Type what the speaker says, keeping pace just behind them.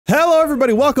Hello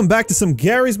everybody, welcome back to some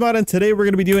Garry's Mod, and today we're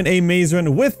going to be doing a maze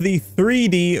run with the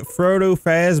 3D FRODO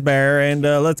FAZBEar, and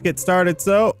let's get started.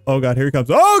 So, oh god, here he comes.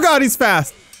 Oh god, he's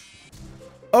fast!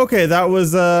 Okay, that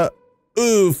was,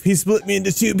 oof, he split me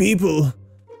into two people.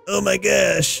 Oh my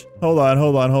gosh. Hold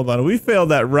on. We failed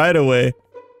that right away.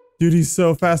 Dude, he's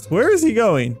so fast. Where is he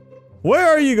going? Where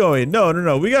are you going?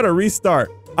 No, we gotta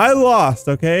restart. I lost,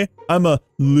 okay? I'm a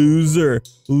loser.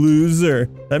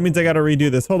 That means I gotta redo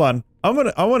this. Hold on. I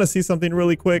want to see something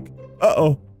really quick.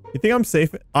 Uh-oh. You think I'm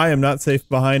safe? I am not safe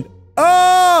behind.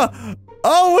 Ah!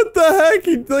 Oh, what the heck?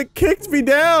 He like kicked me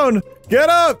down. Get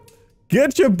up.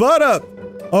 Get your butt up.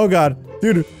 Oh god.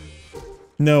 Dude.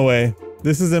 No way.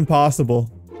 This is impossible.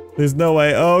 There's no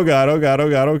way. Oh god.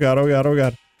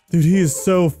 Dude, he is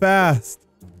so fast.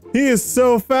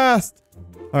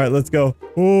 All right, let's go.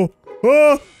 Oh.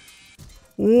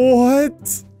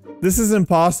 What? This is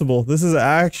impossible. This is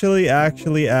actually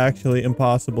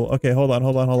impossible. Okay, hold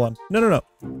on. No.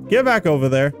 Get back over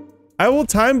there. I will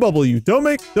time bubble you. Don't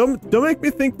make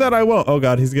me think that I won't. Oh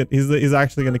god, he's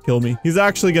actually gonna kill me.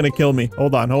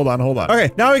 Hold on. Okay,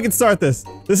 now we can start this.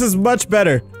 This is much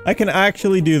better. I can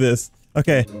actually do this.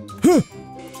 Okay.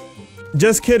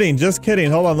 Just kidding.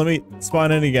 Hold on, let me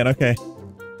spawn in again. Okay.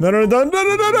 No.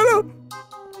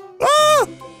 Ah!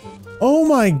 Oh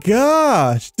my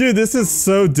gosh. Dude, this is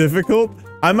so difficult.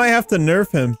 I might have to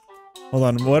nerf him. Hold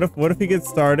on. What if he gets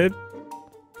started?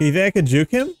 You think I could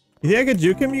juke him?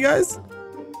 You guys?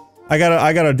 I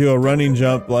gotta do a running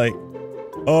jump, like.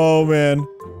 Oh man.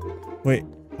 Wait.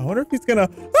 I wonder if he's gonna.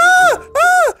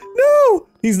 No!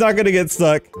 He's not gonna get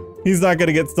stuck.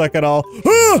 At all.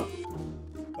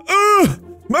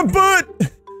 My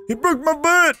butt! He broke my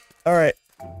butt! Alright.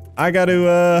 I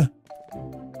gotta,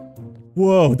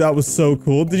 whoa, that was so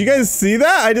cool. Did you guys see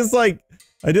that? I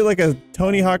did like a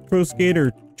Tony Hawk Pro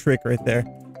Skater trick right there.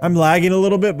 I'm lagging a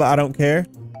little bit, but I don't care.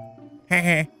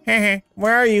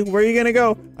 Where are you? Where are you gonna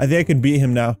go? I think I could beat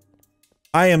him now.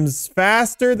 I am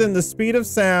faster than the speed of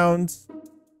sound.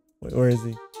 Wait, where is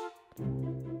he?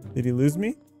 Did he lose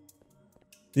me?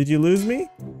 Did you lose me?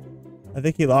 I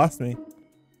think he lost me.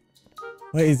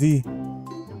 Wait, is he?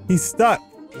 He's stuck.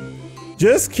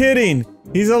 Just kidding.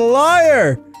 He's a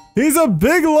liar. He's a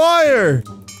big liar.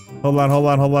 Hold on. I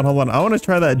want to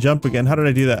try that jump again. How did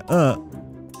I do that?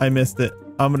 I missed it.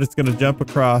 I'm just gonna jump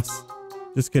across.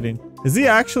 Just kidding. Is he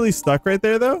actually stuck right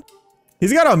there though?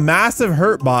 He's got a massive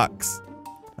hurt box.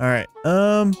 All right.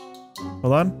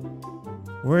 Hold on.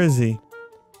 Where is he?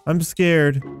 I'm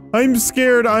scared. I'm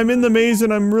in the maze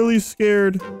and I'm really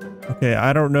scared. Okay,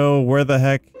 I don't know where the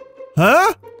heck.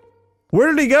 Huh? Where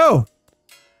did he go?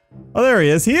 Oh, there he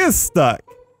is. He is stuck.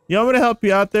 You want me to help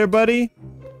you out there, buddy?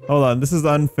 Hold on. This is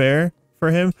unfair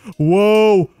for him.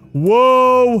 Whoa.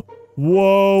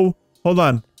 Hold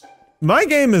on. My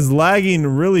game is lagging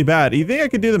really bad. You think I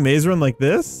could do the maze run like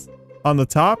this? On the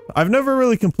top? I've never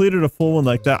really completed a full one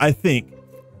like that, I think.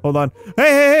 Hold on.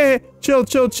 Hey. Chill.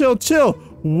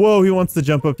 Whoa, he wants to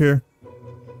jump up here.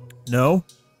 No,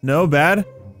 bad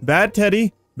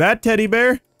teddy. Bad teddy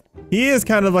bear. He is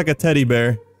kind of like a teddy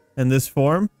bear in this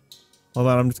form. Hold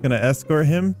on, I'm just gonna escort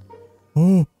him.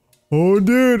 Oh,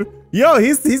 dude. Yo,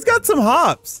 he's got some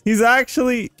hops. He's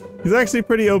actually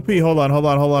pretty OP. Hold on.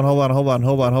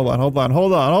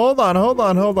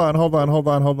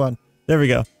 There we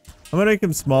go. I'm gonna make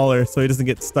him smaller so he doesn't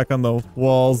get stuck on the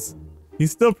walls.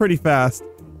 He's still pretty fast.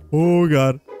 Oh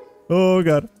god.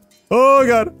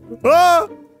 Ah!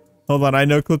 Hold on, I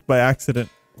no-clipped by accident.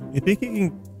 You think he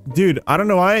can? Dude, I don't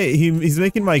know why he's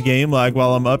making my game lag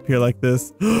while I'm up here like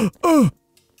this. Oh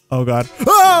god.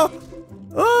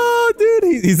 Oh,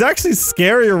 dude, he's actually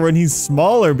scarier when he's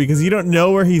smaller because you don't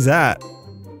know where he's at.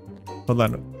 Hold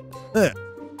on.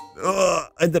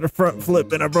 I did a front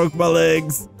flip and I broke my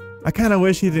legs. I kind of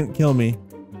wish he didn't kill me.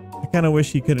 I kind of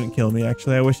wish he couldn't kill me,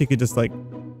 actually. I wish he could just, like,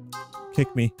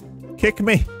 kick me.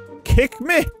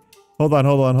 Hold on.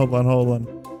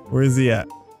 Where is he at?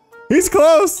 He's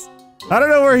close. I don't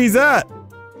know where he's at.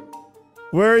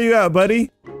 Where are you at, buddy?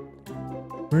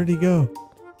 Where'd he go?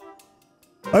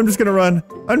 I'm just gonna run.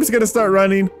 I'm just gonna start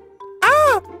running.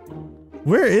 Ah!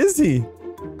 Where is he?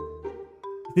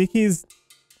 I think he's...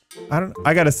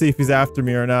 I gotta see if he's after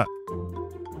me or not.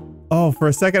 Oh, for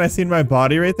a second I seen my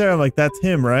body right there. I'm like, that's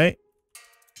him, right?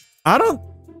 I don't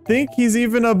think he's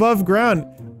even above ground.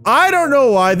 I don't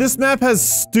know why. This map has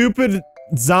stupid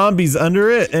zombies under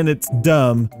it and it's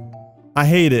dumb. I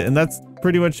hate it, and that's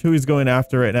pretty much who he's going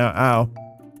after right now. Ow.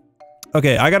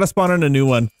 Okay, I gotta spawn in a new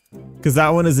one, because that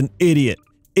one is an idiot.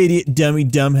 Idiot, dummy,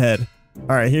 dumbhead.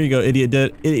 Alright, here you go, idiot,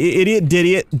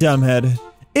 didiot, dumbhead.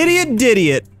 Idiot,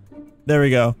 didiot. There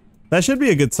we go. That should be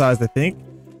a good size, I think.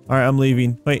 Alright, I'm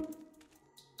leaving. Wait.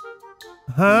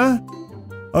 Huh?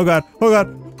 Oh god. Oh god.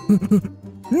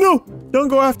 No! Don't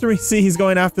go after me. See, he's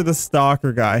going after the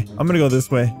stalker guy. I'm gonna go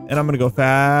this way. And I'm gonna go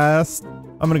fast.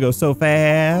 I'm gonna go so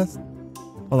fast.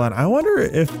 Hold on. I wonder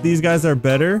if these guys are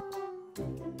better.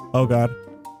 Oh god.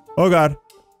 Oh god.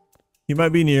 He might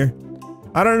be near.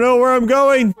 I don't know where I'm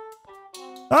going.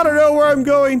 I don't know where I'm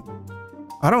going.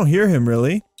 I don't hear him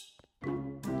really.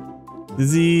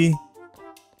 Is he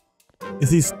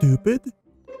stupid?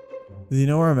 Does he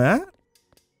know where I'm at? I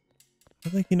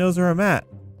don't think he knows where I'm at.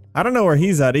 I don't know where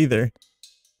he's at either.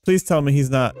 Please tell me he's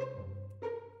not.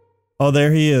 Oh,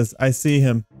 there he is. I see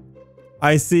him.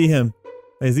 I see him.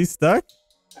 Wait, is he stuck?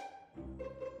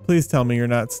 Please tell me you're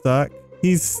not stuck.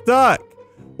 He's stuck.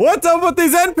 What's up with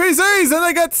these NPCs? And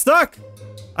they get stuck.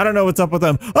 I don't know what's up with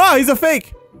them. Oh, he's a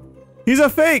fake. He's a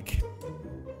fake.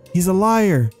 He's a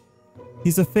liar.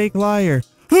 He's a fake liar.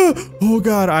 Oh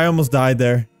god, I almost died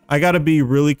there. I gotta be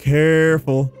really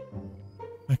careful.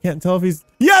 I can't tell if he's...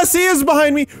 Yes, he is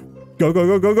behind me! Go, go,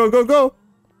 go, go, go, go, go!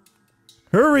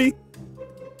 Hurry!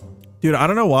 Dude, I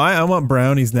don't know why. I want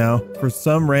brownies now. For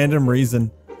some random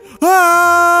reason.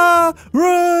 Ah!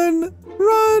 Run!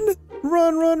 Run!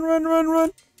 Run, run, run, run,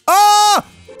 run! Ah!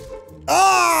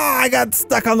 Ah! I got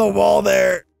stuck on the wall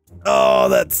there. Oh,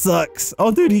 that sucks.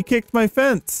 Oh, dude, he kicked my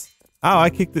fence. Ow, I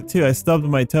kicked it too. I stubbed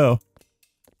my toe.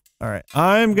 Alright,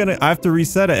 I have to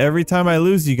reset it. Every time I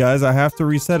lose, you guys, I have to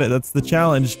reset it. That's the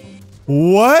challenge.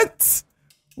 What?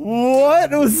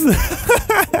 What was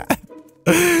that?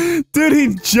 Dude,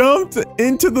 he jumped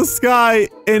into the sky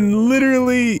and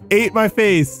literally ate my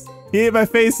face. He ate my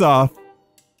face off.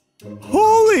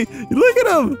 Holy, look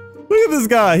at him. Look at this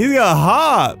guy. He's got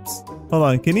hops. Hold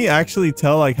on, can he actually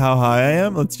tell like how high I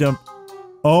am? Let's jump.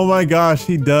 Oh my gosh,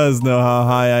 he does know how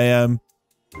high I am.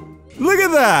 Look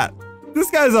at that. This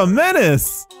guy's a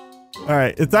menace!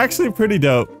 Alright, it's actually pretty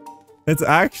dope. It's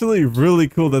actually really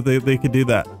cool that they could do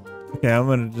that. Okay, I'm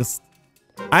gonna just...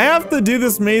 I have to do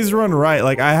this maze run right.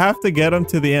 Like, I have to get him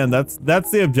to the end. That's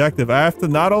the objective. I have to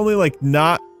not only, like,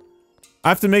 not... I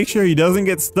have to make sure he doesn't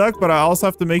get stuck, but I also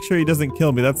have to make sure he doesn't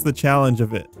kill me. That's the challenge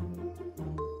of it.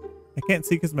 I can't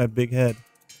see because of my big head.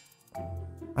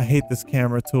 I hate this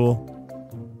camera tool.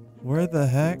 Where the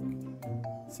heck?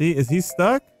 See, is he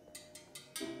stuck?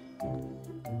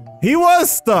 He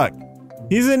was stuck.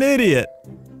 He's an idiot.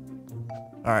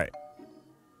 All right.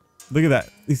 Look at that.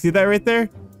 You see that right there?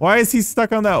 Why is he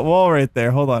stuck on that wall right there?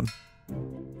 Hold on.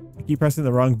 I keep pressing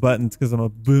the wrong buttons because I'm a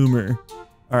boomer.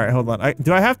 All right, hold on.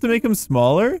 Do I have to make him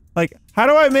smaller? Like, how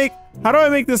do I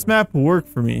make this map work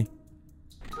for me?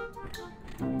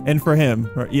 And for him,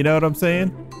 you know what I'm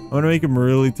saying? I'm gonna make him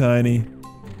really tiny.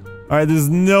 All right, there's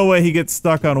no way he gets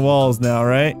stuck on walls now,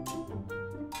 right?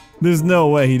 There's no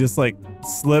way he just like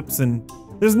slips and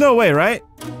there's no way, right?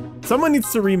 Someone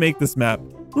needs to remake this map.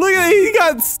 Look at he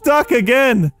got stuck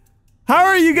again. How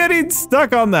are you getting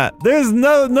stuck on that? There's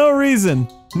no reason.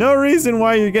 No reason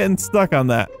why you're getting stuck on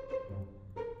that.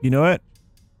 You know what?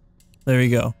 There we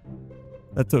go.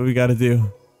 That's what we gotta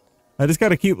do. I just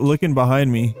gotta keep looking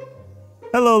behind me.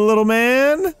 Hello, little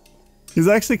man. He's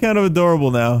actually kind of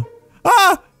adorable now.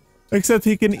 Ah! Except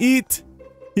he can eat.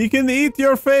 He can eat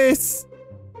your face.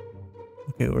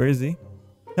 Okay, where is he?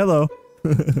 Hello.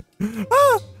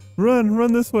 Ah!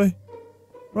 Run this way.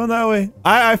 Run that way.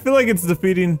 I feel like it's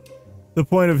defeating the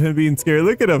point of him being scary.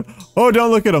 Look at him. Oh,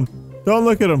 don't look at him. Don't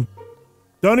look at him.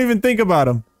 Don't even think about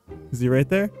him. Is he right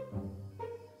there?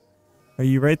 Are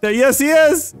you right there? Yes, he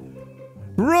is!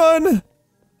 Run!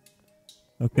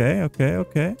 Okay, okay,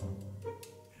 okay.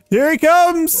 Here he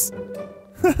comes!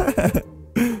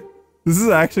 This is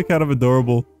actually kind of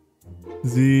adorable.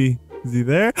 Is he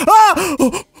there? Ah!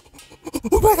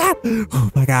 Oh my god!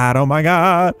 Oh my god, oh my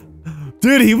god!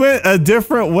 Dude, he went a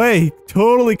different way. He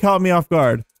totally caught me off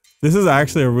guard. This is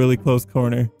actually a really close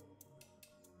corner.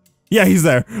 Yeah, he's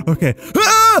there. Okay.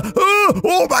 Ah!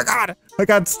 Oh my god! I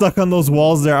got stuck on those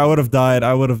walls there. I would have died.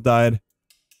 I would have died.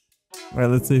 Alright,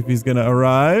 let's see if he's gonna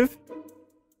arrive.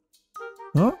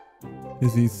 Huh?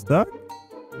 Is he stuck?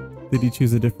 Did he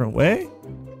choose a different way?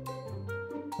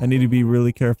 I need to be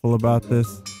really careful about this.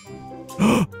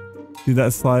 Dude,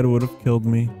 that slide would have killed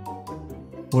me.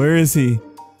 Where is he?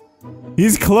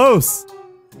 He's close!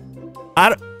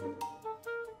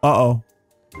 Uh-oh.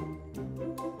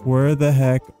 Where the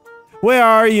heck? Where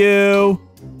are you?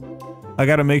 I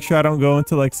gotta make sure I don't go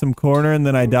into like some corner and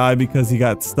then I die because he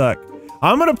got stuck.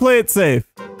 I'm gonna play it safe.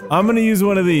 I'm gonna use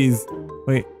one of these.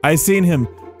 Wait, I seen him.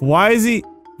 Why is he...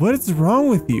 What is wrong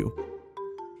with you?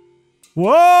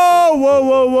 Whoa, whoa,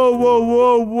 whoa, whoa, whoa,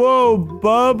 whoa, whoa,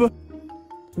 bub.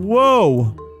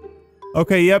 Whoa.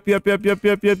 Okay, yep.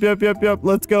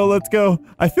 Let's go.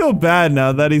 I feel bad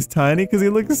now that he's tiny because he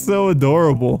looks so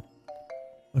adorable.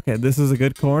 Okay, this is a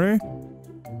good corner.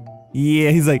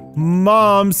 Yeah, he's like,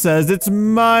 Mom says it's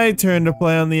my turn to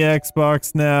play on the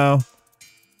Xbox now.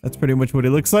 That's pretty much what he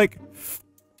looks like.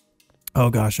 Oh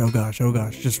gosh.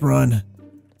 Just run.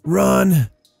 Run.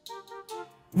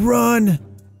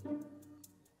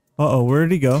 Uh-oh, where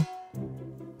did he go?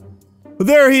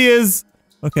 There he is!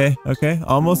 Okay.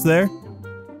 Almost there.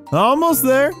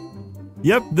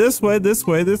 Yep, this way.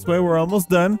 We're almost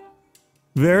done.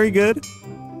 Very good.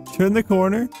 Turn the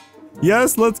corner.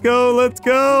 Yes, let's go.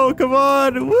 Come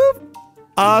on. Whoop.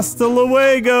 Hasta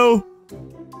luego.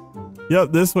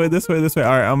 Yep, this way.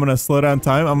 Alright, I'm gonna slow down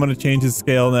time. I'm gonna change his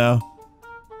scale now.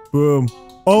 Boom.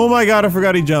 Oh my god, I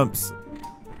forgot he jumps.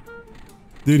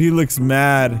 Dude, he looks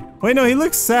mad. Wait, no, he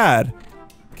looks sad.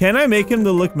 Can I make him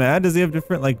to look mad? Does he have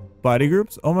different, like, body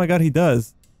groups? Oh my god, he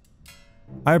does.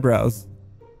 Eyebrows.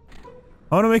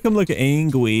 I want to make him look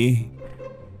angry.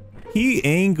 He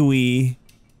angry.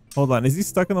 Hold on, is he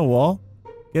stuck in the wall?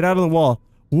 Get out of the wall.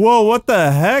 Whoa, what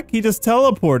the heck? He just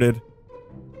teleported.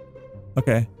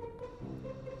 Okay.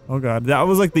 Oh god, that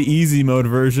was like the easy mode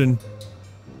version.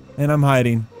 And I'm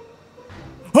hiding.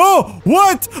 Oh,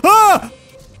 what? Ah!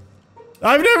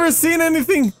 I've never seen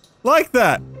anything like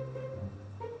that.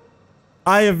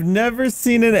 I have never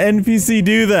seen an NPC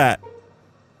do that.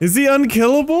 Is he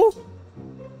unkillable?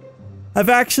 I've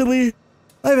actually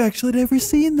never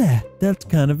seen that. That's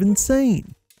kind of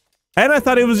insane. And I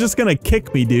thought he was just gonna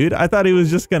kick me, dude. I thought he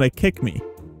was just gonna kick me.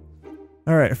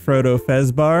 Alright, FRODO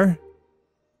FAZBEAR.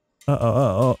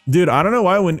 Uh-oh. Dude, I don't know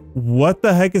why what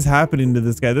the heck is happening to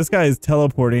this guy? This guy is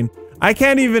teleporting. I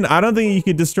don't think you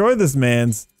could destroy this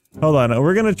man's. Hold on,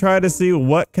 we're gonna try to see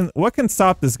what can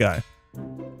stop this guy.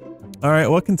 Alright,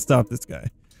 what can stop this guy?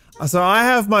 So I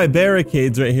have my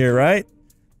barricades right here, right?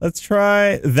 Let's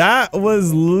try. That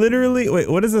was literally, wait,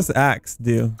 what does this axe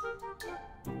do?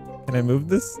 Can I move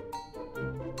this?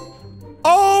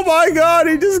 Oh my god,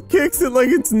 he just kicks it like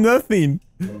it's nothing.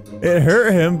 It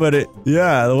hurt him, but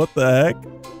yeah, what the heck?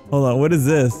 Hold on, what is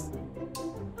this?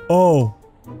 Oh.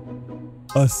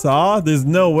 A saw? There's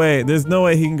no way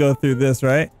he can go through this,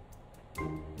 right?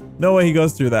 No way he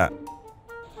goes through that.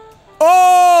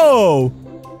 Oh!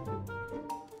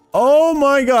 Oh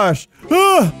my gosh.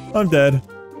 Ah, I'm dead.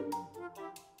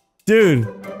 Dude.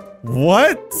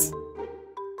 What?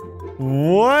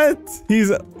 What? He's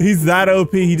that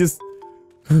OP. He just...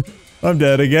 I'm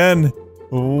dead again.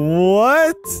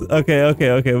 What?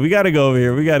 Okay. We gotta go over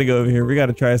here. We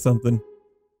gotta try something.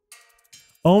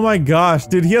 Oh my gosh,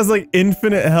 dude. He has like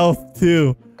infinite health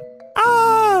too.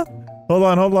 Ah! Hold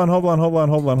on.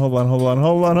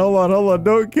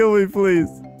 Don't kill me, please.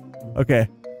 Okay.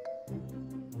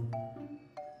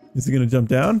 Is he gonna jump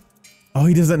down? Oh,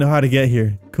 he doesn't know how to get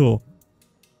here. Cool.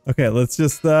 Okay, let's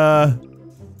just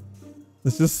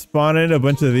spawn in a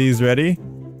bunch of these. Ready?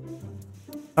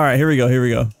 Alright, here we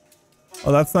go.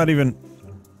 Oh, that's not even...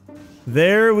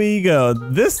 There we go.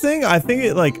 This thing, I think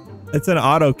it's an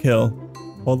auto kill.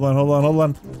 Hold on.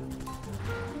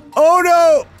 Oh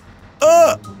no!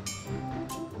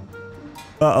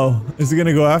 Uh-oh. Is he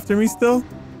gonna go after me still?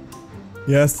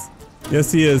 Yes.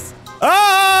 Yes, he is.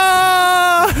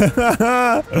 Ah!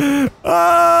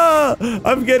 Ah!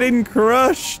 I'm getting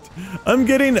crushed. I'm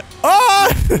getting... Ah!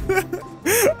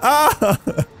 Ah!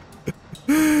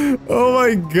 Oh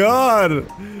my god.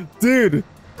 Dude,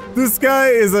 this guy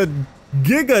is a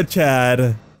Giga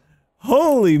Chad.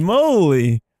 Holy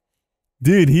moly.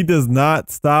 Dude, he does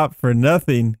not stop for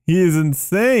nothing. He is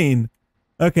insane.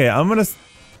 Okay, I'm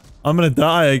gonna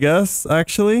die, I guess,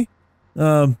 actually.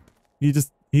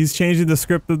 He's changing the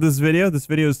script of this video. This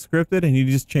video is scripted and he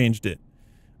just changed it.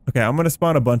 Okay, I'm gonna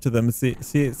spawn a bunch of them and see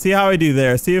how I do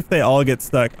there. See if they all get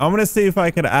stuck. I'm gonna see if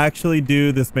I could actually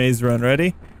do this maze run.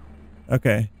 Ready?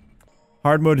 Okay.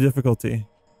 Hard mode difficulty.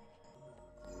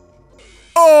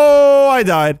 Oh, I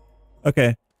died.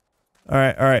 Okay.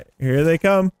 Alright. Here they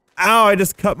come. Ow, I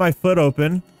just cut my foot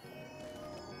open.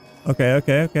 Okay.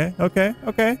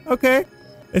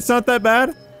 It's not that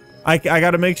bad. I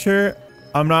gotta make sure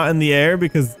I'm not in the air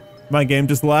because my game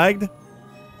just lagged.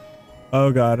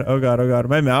 Oh god.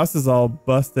 My mouse is all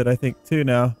busted, I think, too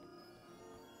now.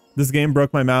 This game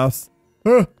broke my mouse.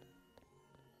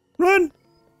 Run!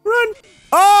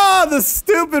 Oh, the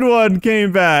stupid one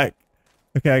came back.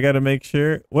 Okay, I gotta make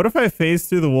sure. What if I phase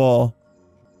through the wall?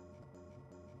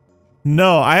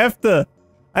 No, I have to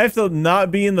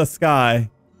not be in the sky.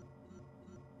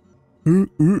 I'm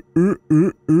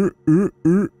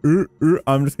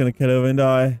just gonna get over and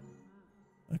die.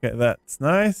 Okay, that's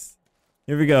nice.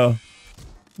 Here we go.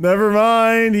 Never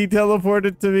mind. He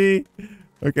teleported to me.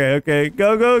 Okay, okay.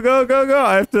 Go, go, go, go, go.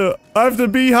 I have to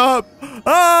B-hop.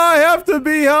 Ah, I have to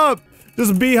B-hop.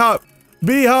 Just B-hop.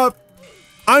 B-hop.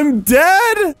 I'm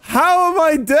dead? How am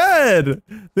I dead?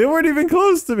 They weren't even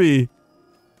close to me.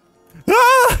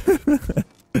 Ah!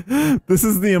 This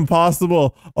is the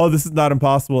impossible. Oh, this is not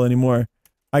impossible anymore.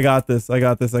 I got this. I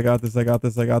got this. I got this. I got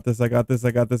this. I got this. I got this.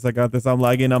 I got this. I got this. I'm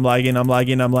lagging. I'm lagging. I'm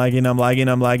lagging. I'm lagging. I'm lagging.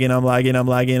 I'm lagging. I'm lagging. I'm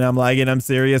lagging. I'm lagging. I'm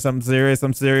serious. I'm serious.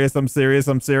 I'm serious. I'm serious.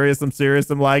 I'm serious. I'm serious.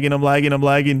 I'm lagging. I'm lagging. I'm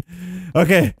lagging.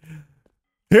 Okay.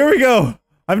 Here we go.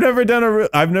 I've never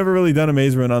really done a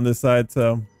maze run on this side,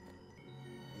 so.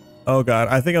 Oh god.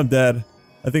 I think I'm dead.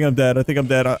 I think I'm dead. I think I'm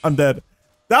dead. I'm dead.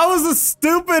 That was a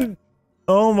stupid.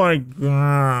 Oh my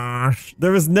gosh.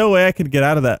 There was no way I could get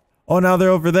out of that. Oh, now they're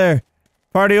over there.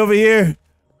 Party over here.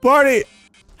 Party.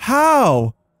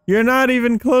 How? You're not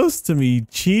even close to me,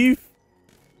 Chief.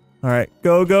 All right.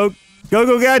 Go, go. Go,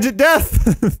 go, gadget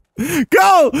death.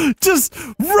 Go. Just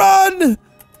run.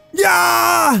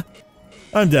 Yeah.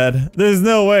 I'm dead. There's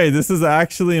no way. This is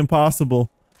actually impossible.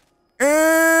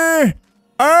 Oh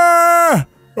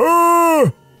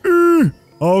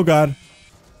god.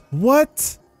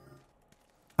 What?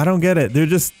 I don't get it. They're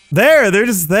just there. They're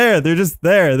just there. They're just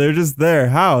there. They're just there.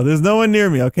 How? There's no one near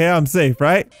me. Okay, I'm safe,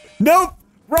 right? Nope.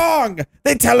 Wrong.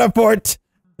 They teleport.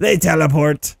 They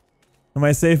teleport. Am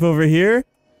I safe over here?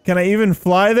 Can I even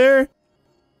fly there?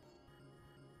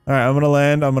 All right, I'm gonna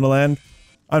land. I'm gonna land.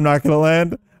 I'm not gonna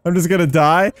land. I'm just gonna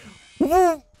die.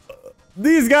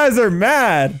 These guys are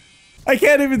mad. I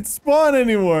can't even spawn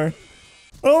anymore.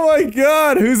 Oh my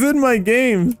god, who's in my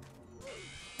game?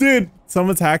 Dude,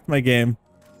 someone's hacked my game.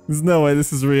 There's no way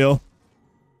this is real.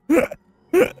 I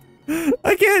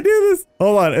can't do this.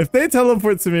 Hold on. If they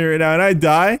teleport to me right now and I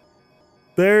die,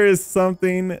 there is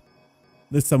something.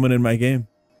 There's someone in my game.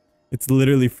 It's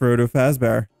literally FRODO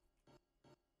FAZBEAR.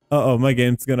 Uh-oh, my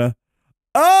game's gonna.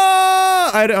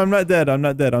 Oh! I'm not dead. I'm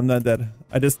not dead. I'm not dead.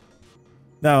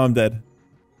 Now I'm dead.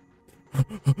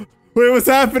 Wait, what's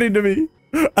happening to me?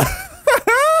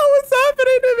 What's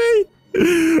happening to me?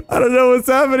 I don't know what's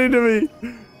happening to me.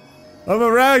 I'm a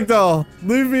ragdoll.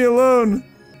 Leave me alone.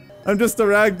 I'm just a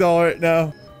ragdoll right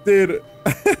now. Dude.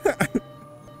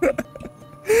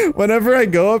 Whenever I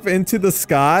go up into the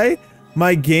sky,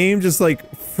 my game just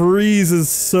like freezes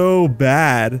so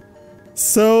bad.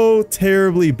 So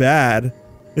terribly bad.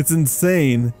 It's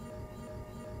insane.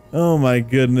 Oh my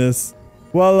goodness.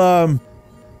 Well,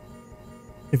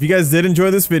 if you guys did enjoy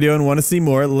this video and want to see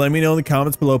more, let me know in the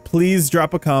comments below. Please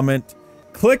drop a comment.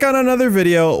 Click on another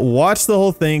video, watch the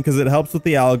whole thing because it helps with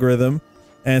the algorithm,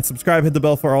 and subscribe, hit the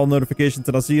bell for all notifications,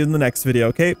 and I'll see you in the next video,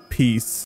 okay? Peace.